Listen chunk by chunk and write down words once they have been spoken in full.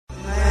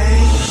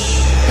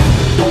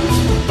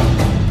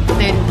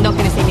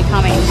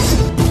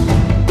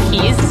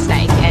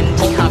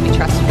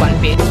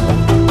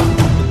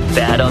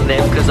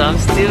I'm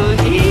still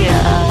here.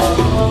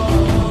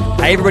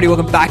 Hey everybody,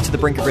 welcome back to the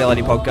Brink of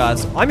Reality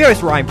podcast. I'm your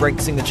host Ryan Brink,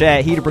 sitting in the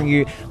chair, here to bring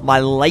you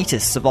my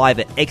latest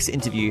Survivor X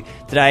interview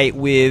today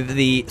with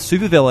the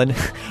supervillain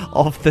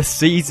of the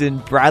season,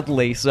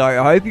 Bradley. So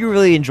I hope you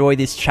really enjoy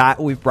this chat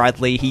with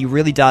Bradley. He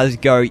really does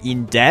go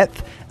in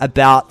depth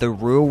about the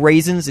real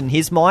reasons in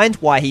his mind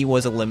why he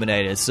was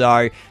eliminated.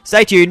 So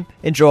stay tuned,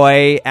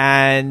 enjoy,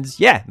 and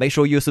yeah, make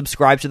sure you're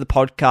subscribed to the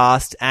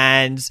podcast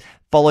and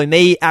follow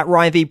me at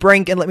Ryan V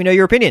Brink and let me know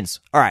your opinions.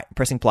 All right,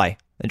 pressing play.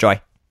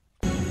 Enjoy.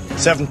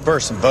 Seventh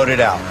person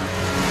voted out.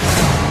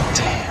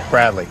 Damn.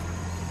 Bradley.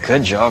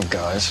 Good job,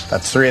 guys.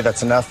 That's three.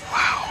 That's enough.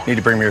 Wow. Need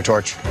to bring me your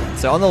torch.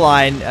 So on the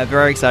line,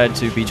 very excited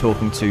to be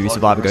talking to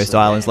Survivor Ghost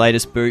Island's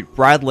latest boot,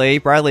 Bradley.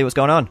 Bradley, what's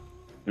going on?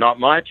 Not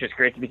much. It's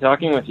great to be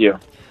talking with you.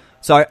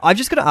 So I'm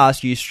just going to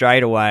ask you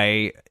straight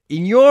away,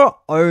 in your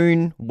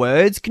own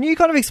words, can you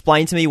kind of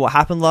explain to me what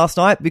happened last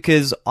night?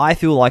 Because I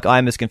feel like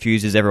I'm as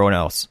confused as everyone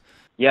else.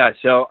 Yeah,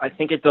 so I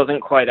think it doesn't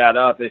quite add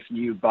up if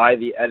you buy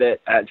the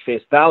edit at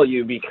face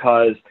value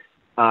because,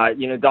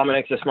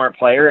 Dominic's a smart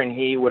player and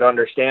he would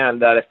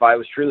understand that if I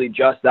was truly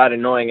just that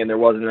annoying and there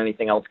wasn't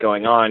anything else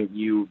going on,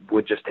 you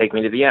would just take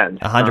me to the end.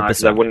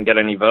 100%. I wouldn't get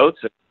any votes.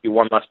 It'd be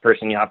one less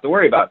person you have to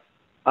worry about.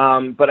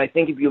 But I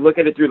think if you look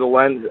at it through the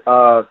lens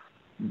of,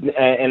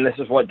 and this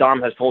is what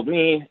Dom has told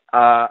me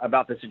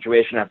about the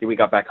situation after we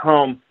got back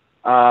home,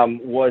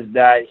 was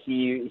that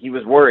he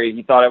was worried.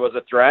 He thought I was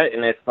a threat,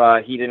 and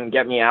if he didn't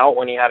get me out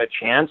when he had a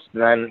chance,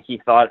 then he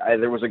thought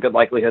there was a good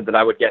likelihood that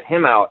I would get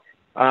him out.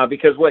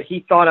 Because what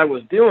he thought I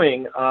was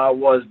doing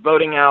was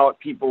voting out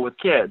people with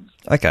kids.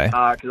 Okay.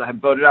 Because I had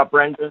voted out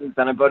Brendan,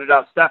 then I voted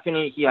out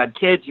Stephanie. He had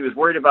kids. He was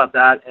worried about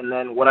that. And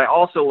then what I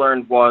also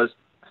learned was,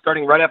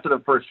 starting right after the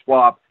first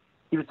swap,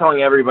 he was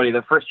telling everybody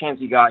the first chance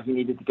he got, he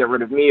needed to get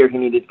rid of me or he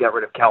needed to get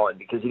rid of Kellen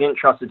because he didn't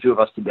trust the two of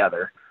us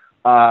together.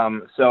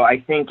 So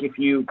I think if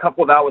you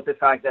couple that with the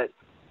fact that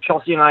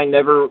Chelsea and I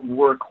never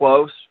were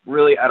close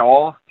really at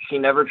all, she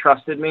never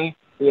trusted me,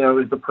 it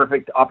was the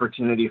perfect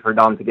opportunity for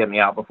Dom to get me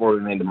out before we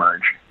made the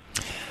merge.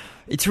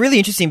 It's really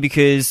interesting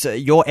because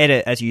your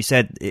edit, as you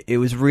said, it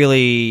was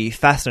really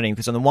fascinating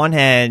because on the one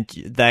hand,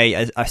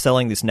 they are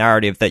selling this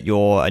narrative that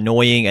you're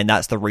annoying and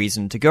that's the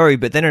reason to go.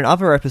 But then in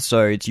other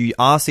episodes, you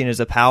are seen as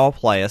a power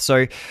player.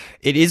 So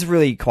it is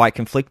really quite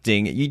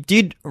conflicting. You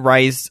did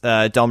raise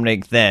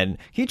Dominic then.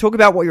 Can you talk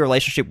about what your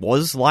relationship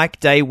was like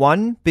day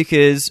one?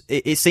 Because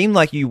it seemed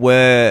like you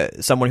were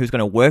someone who's going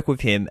to work with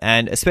him.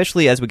 And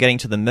especially as we're getting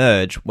to the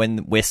merge,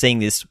 when we're seeing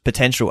this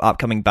potential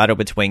upcoming battle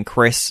between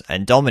Chris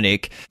and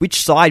Dominic, which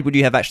side would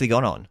you have actually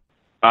gone on?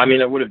 I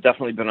mean, it would have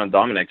definitely been on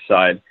Dominic's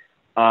side.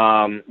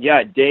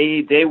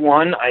 Day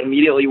one, I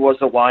immediately was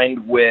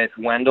aligned with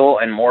Wendell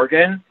and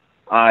Morgan.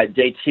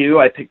 Day two,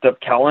 I picked up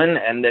Kellen,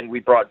 and then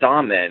we brought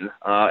Dom in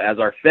as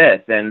our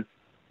fifth.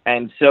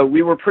 And so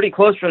we were pretty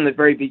close from the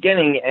very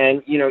beginning.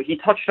 And, he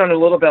touched on it a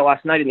little bit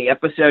last night in the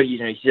episode.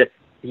 He said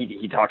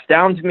he talks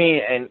down to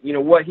me. And,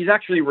 what he's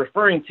actually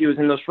referring to is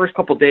in those first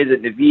couple days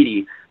at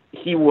Navidi,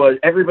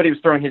 everybody was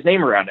throwing his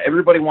name around.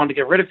 Everybody wanted to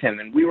get rid of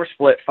him, and we were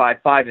split 5-5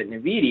 at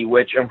Navidi,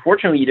 which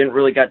unfortunately you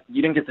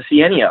didn't get to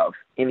see any of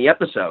in the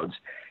episodes.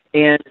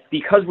 And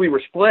because we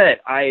were split,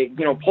 I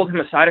pulled him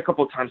aside a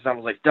couple of times, and I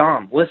was like,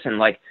 Dom,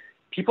 listen,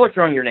 people are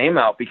throwing your name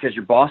out because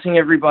you're bossing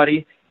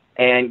everybody,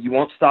 and you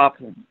won't stop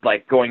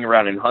going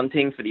around and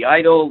hunting for the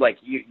idol.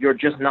 You're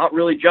just not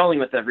really gelling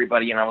with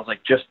everybody. And I was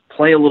like, just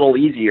play a little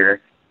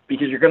easier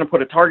because you're going to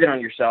put a target on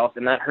yourself,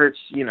 and that hurts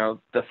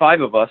the five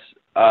of us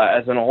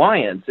as an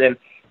alliance.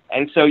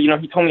 And so,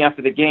 he told me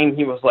after the game,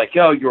 he was like,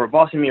 yo, you were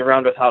bossing me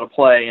around with how to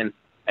play. And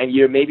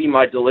maybe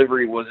my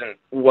delivery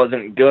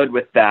wasn't good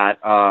with that.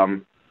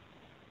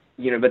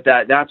 But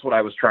that's what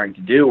I was trying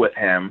to do with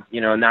him,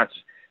 and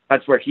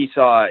that's where he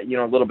saw, a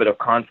little bit of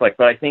conflict.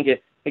 But I think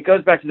it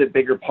goes back to the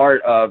bigger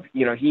part of,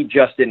 he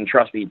just didn't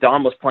trust me.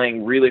 Dom was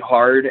playing really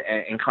hard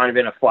and kind of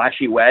in a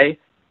flashy way.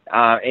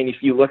 And if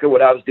you look at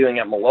what I was doing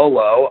at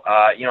Malolo,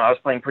 I was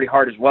playing pretty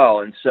hard as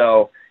well. And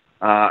so,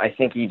 I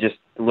think he just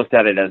looked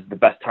at it as the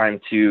best time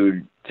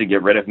to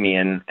get rid of me,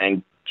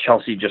 and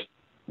Chelsea just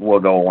will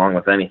go along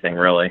with anything,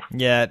 really.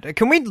 Yeah.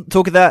 Can we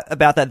talk about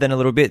that then a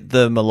little bit,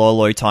 the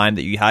Malolo time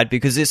that you had?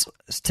 Because this,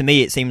 to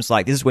me, it seems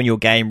like this is when your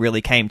game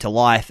really came to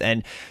life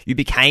and you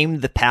became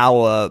the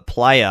power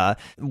player,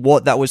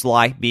 what that was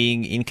like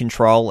being in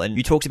control. And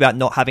you talked about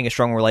not having a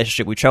strong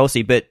relationship with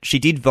Chelsea, but she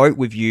did vote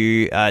with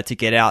you to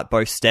get out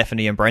both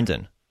Stephanie and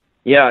Brendan.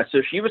 Yeah,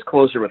 so she was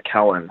closer with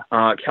Kellen.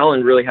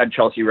 Kellen really had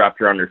Chelsea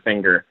wrapped around her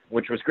finger,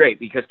 which was great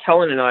because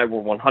Kellen and I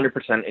were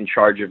 100% in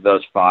charge of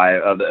those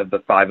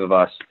the five of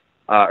us,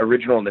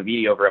 original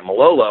Navidi over at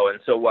Malolo.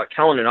 And so what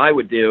Kellen and I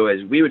would do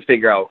is we would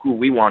figure out who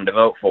we wanted to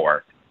vote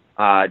for,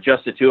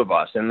 just the two of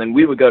us. And then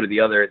we would go to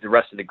the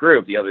rest of the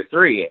group, the other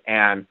three,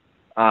 and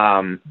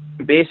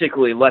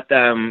basically let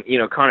them,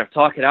 kind of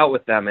talk it out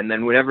with them. And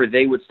then whenever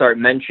they would start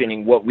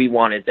mentioning what we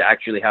wanted to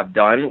actually have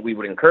done, we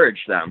would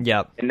encourage them.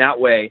 Yep. And that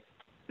way,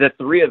 the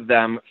three of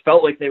them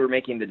felt like they were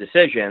making the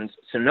decisions,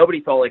 so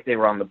nobody felt like they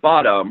were on the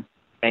bottom,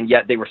 and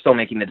yet they were still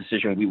making the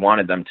decision we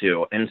wanted them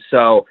to. And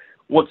so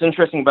what's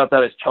interesting about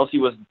that is Chelsea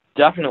was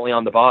definitely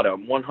on the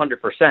bottom,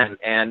 100%.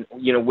 And,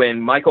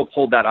 when Michael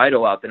pulled that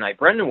idol out the night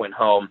Brendan went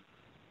home,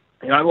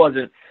 there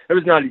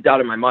was not a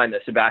doubt in my mind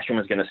that Sebastian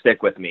was going to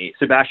stick with me.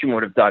 Sebastian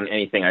would have done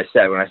anything I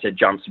said. When I said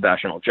jump,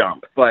 Sebastian will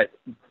jump. But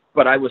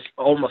I was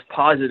almost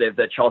positive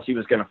that Chelsea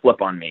was going to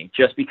flip on me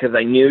just because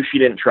I knew she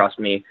didn't trust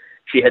me.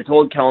 She had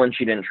told Kellen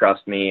she didn't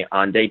trust me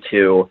on day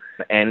 2,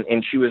 and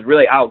she was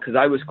really out because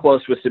I was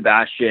close with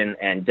Sebastian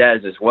and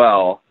Des as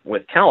well,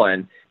 with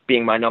Kellen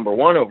being my number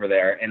 1 over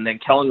there. And then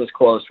Kellen was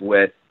close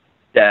with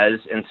Des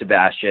and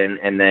Sebastian,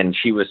 and then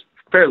she was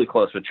fairly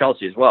close with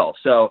Chelsea as well.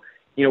 So,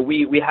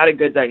 we had a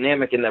good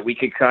dynamic in that we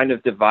could kind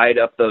of divide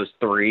up those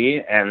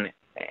 3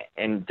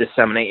 and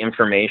disseminate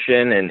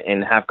information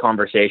and have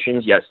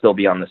conversations, yet still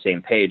be on the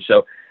same page.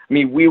 So,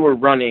 we were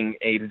running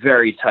a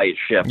very tight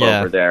ship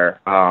over there.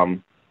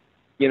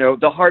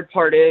 The hard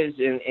part is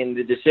in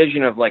the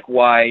decision of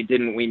why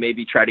didn't we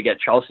maybe try to get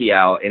Chelsea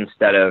out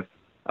instead of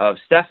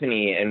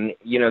Stephanie? And,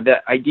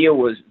 that idea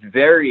was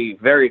very,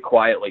 very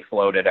quietly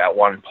floated at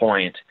one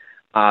point.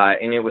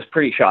 And it was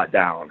pretty shot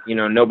down. We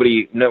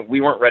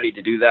weren't ready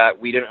to do that.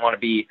 We didn't want to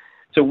be.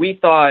 So we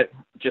thought,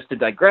 just to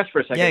digress for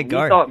a second,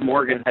 we thought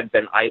Morgan had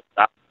been iced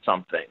out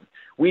something.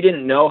 We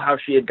didn't know how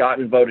she had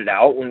gotten voted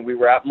out when we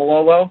were at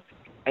Malolo.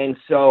 And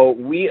so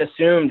we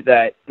assumed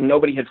that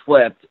nobody had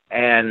flipped,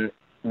 and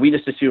we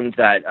just assumed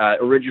that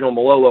original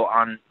Malolo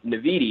on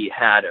Navidi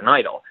had an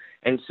idol.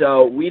 And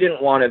so we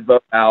didn't want to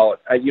vote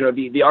out.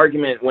 The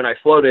argument when I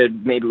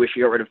floated maybe we should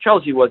get rid of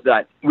Chelsea was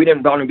that we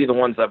didn't want to be the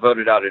ones that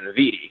voted out in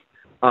Navidi.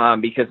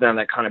 Because then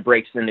that kind of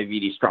breaks the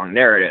Navidi strong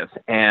narrative.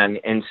 And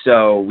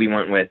so we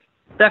went with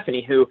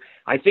Stephanie, who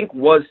I think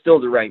was still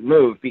the right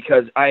move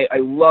because I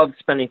loved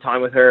spending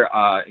time with her.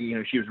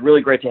 She was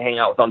really great to hang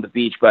out with on the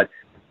beach, but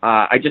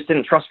I just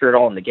didn't trust her at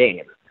all in the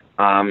game.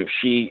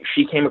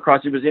 She came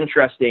across, it was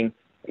interesting.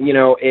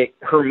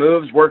 Her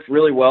moves worked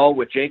really well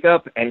with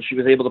Jacob, and she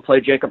was able to play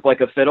Jacob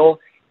like a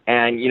fiddle.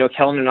 And,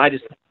 Kellen and I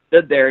just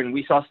stood there and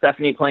we saw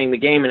Stephanie playing the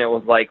game, and it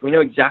was like, we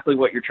know exactly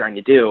what you're trying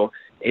to do.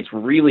 It's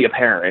really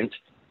apparent,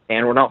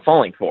 and we're not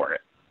falling for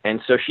it.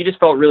 And so she just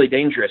felt really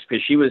dangerous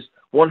because she was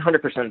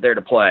 100% there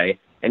to play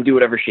and do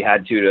whatever she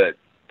had to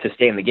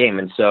stay in the game.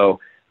 And so,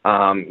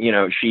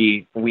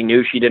 we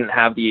knew she didn't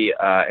have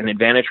an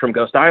advantage from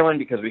Ghost Island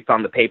because we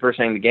found the paper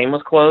saying the game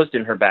was closed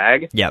in her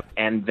bag. Yep.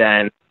 And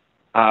then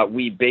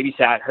we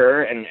babysat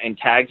her and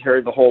tagged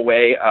her the whole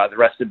way the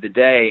rest of the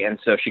day, and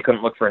so she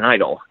couldn't look for an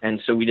idol. And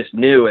so we just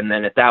knew, and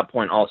then at that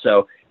point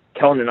also,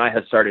 Kellen and I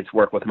had started to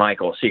work with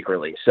Michael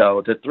secretly.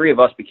 So the 3 of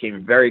us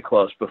became very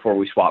close before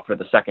we swapped for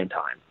the second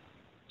time.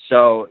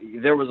 So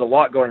there was a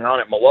lot going on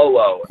at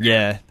Malolo.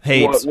 Yeah.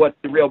 Hey, what's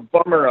the real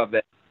bummer of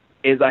it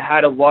is I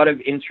had a lot of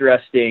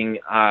interesting,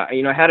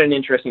 I had an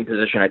interesting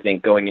position, I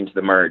think, going into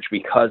the merge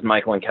because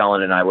Michael and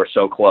Kellen and I were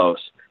so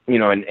close.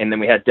 And then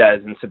we had Des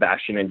and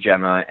Sebastian and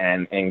Gemma,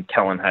 and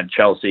Kellen had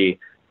Chelsea.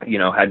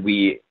 Had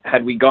we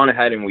gone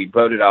ahead and we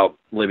voted out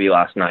Libby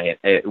last night,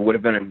 it would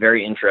have been a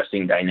very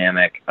interesting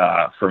dynamic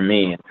for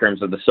me in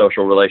terms of the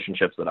social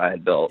relationships that I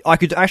had built. I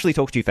could actually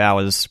talk to you for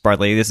hours,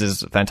 Bradley. This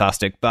is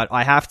fantastic, but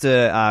I have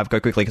to go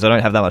quickly because I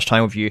don't have that much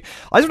time with you.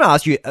 I just want to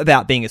ask you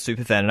about being a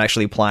superfan and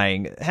actually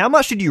playing. How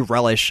much did you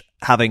relish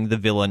having the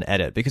villain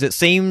edit? Because it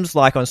seems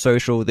like on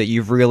social that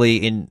you've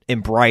really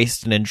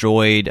embraced and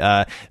enjoyed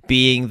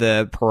being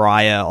the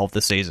pariah of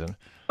the season.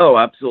 Oh,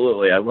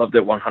 absolutely. I loved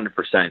it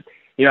 100%.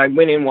 I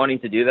went in wanting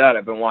to do that.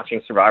 I've been watching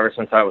Survivor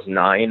since I was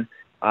 9,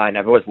 and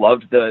I've always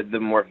loved the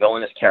more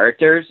villainous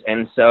characters.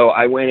 And so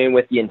I went in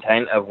with the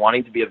intent of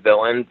wanting to be a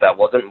villain that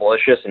wasn't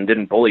malicious and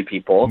didn't bully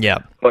people,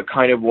 but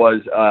kind of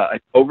was an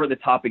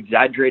over-the-top,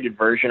 exaggerated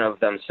version of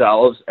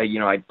themselves.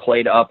 I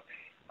played up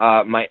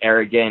my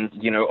arrogant,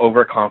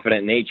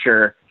 overconfident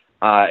nature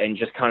and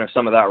just kind of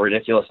some of that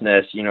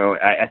ridiculousness.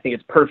 I think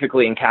it's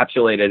perfectly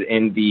encapsulated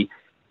in the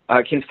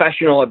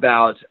confessional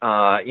about,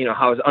 how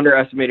I was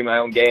underestimating my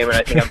own game and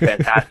I think I'm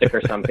fantastic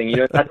or something.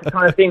 That's the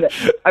kind of thing that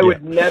I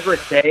would never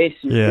say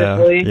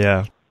seriously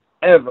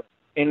ever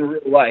in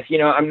real life.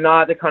 I'm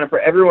not the kind of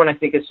everyone I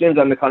think assumes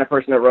I'm the kind of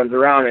person that runs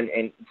around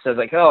and says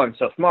like, oh, I'm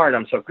so smart,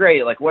 I'm so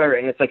great, like whatever.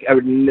 And it's like, I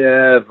would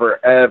never,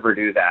 ever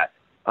do that.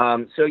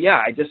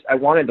 I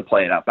wanted to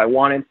play it up. I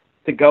wanted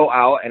to go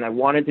out and I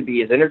wanted to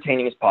be as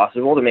entertaining as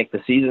possible to make the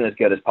season as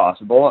good as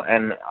possible.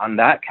 And on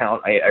that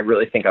count, I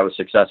really think I was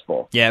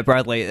successful. Yeah,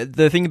 Bradley,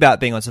 the thing about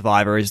being on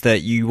Survivor is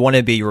that you want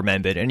to be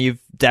remembered, and you've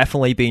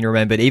definitely been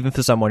remembered, even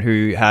for someone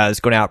who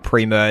has gone out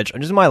pre-merge.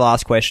 And this is my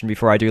last question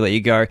before I do let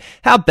you go.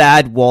 How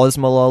bad was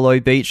Malolo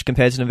Beach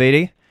compared to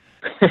Navidi?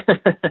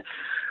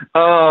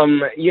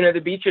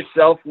 The beach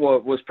itself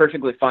was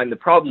perfectly fine. The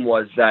problem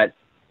was that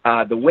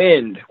the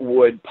wind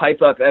would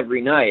pipe up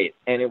every night,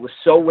 and it was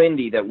so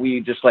windy that we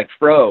just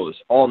froze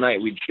all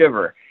night. We'd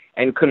shiver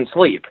and couldn't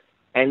sleep.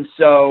 And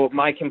so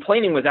my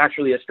complaining was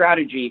actually a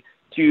strategy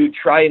to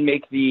try and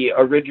make the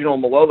original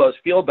Malolos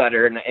feel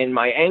better. And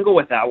my angle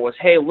with that was,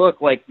 hey, look,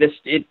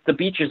 the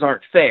beaches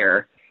aren't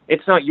fair.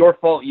 It's not your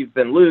fault you've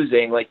been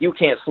losing. You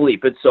can't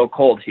sleep. It's so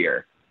cold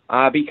here.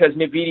 because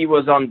Navidi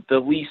was on the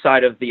lee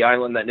side of the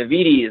island that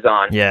Navidi is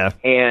on. Yeah.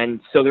 And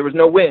so there was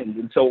no wind,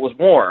 and so it was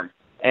warm,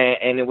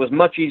 and it was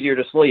much easier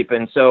to sleep.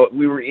 And so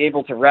we were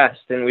able to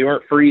rest, and we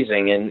weren't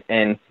freezing.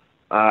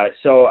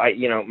 So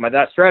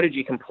that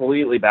strategy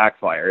completely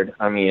backfired.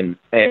 I mean,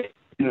 it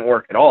didn't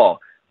work at all.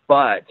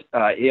 But,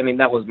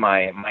 that was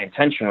my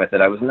intention with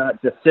it. I was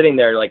not just sitting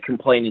there, like,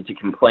 complaining to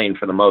complain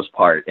for the most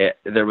part.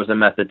 There was a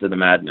method to the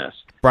madness.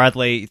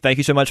 Bradley, thank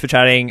you so much for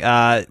chatting.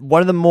 One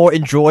of the more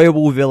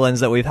enjoyable villains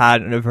that we've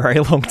had in a very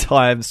long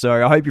time. So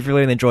I hope you've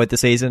really enjoyed the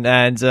season.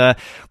 And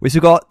we've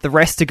still got the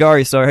rest to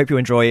go. So I hope you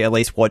enjoy at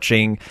least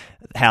watching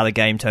how the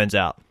game turns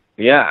out.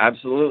 Yeah,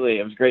 absolutely.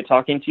 It was great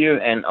talking to you.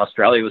 And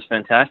Australia was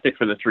fantastic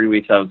for the 3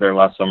 weeks I was there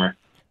last summer.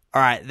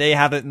 All right, there you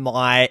have it,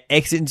 my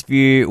exit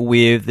interview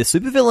with the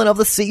supervillain of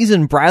the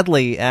season,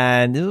 Bradley,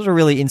 and this was a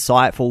really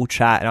insightful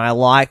chat, and I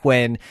like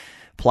when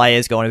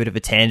players go on a bit of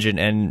a tangent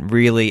and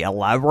really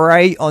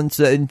elaborate on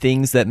certain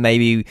things that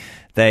maybe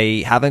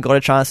they haven't got a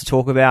chance to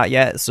talk about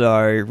yet,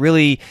 so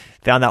really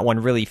found that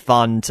one really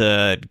fun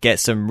to get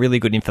some really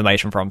good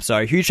information from.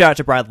 So huge shout out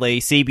to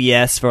Bradley,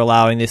 CBS for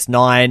allowing this,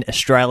 Nine,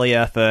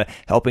 Australia for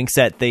helping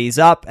set these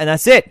up, and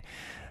that's it.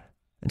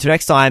 Until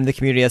next time, the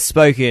community has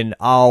spoken.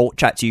 I'll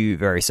chat to you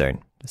very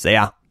soon. See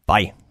ya.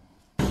 Bye.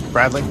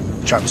 Bradley,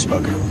 Chuck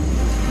spoken.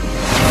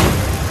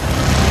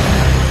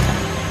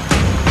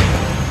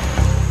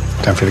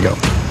 Time for you to go.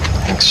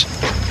 Thanks.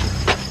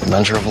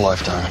 Adventure of a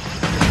lifetime.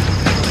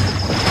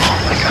 Oh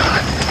my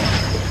God.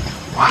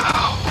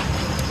 Wow.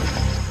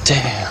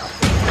 Damn.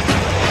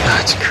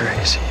 That's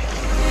crazy.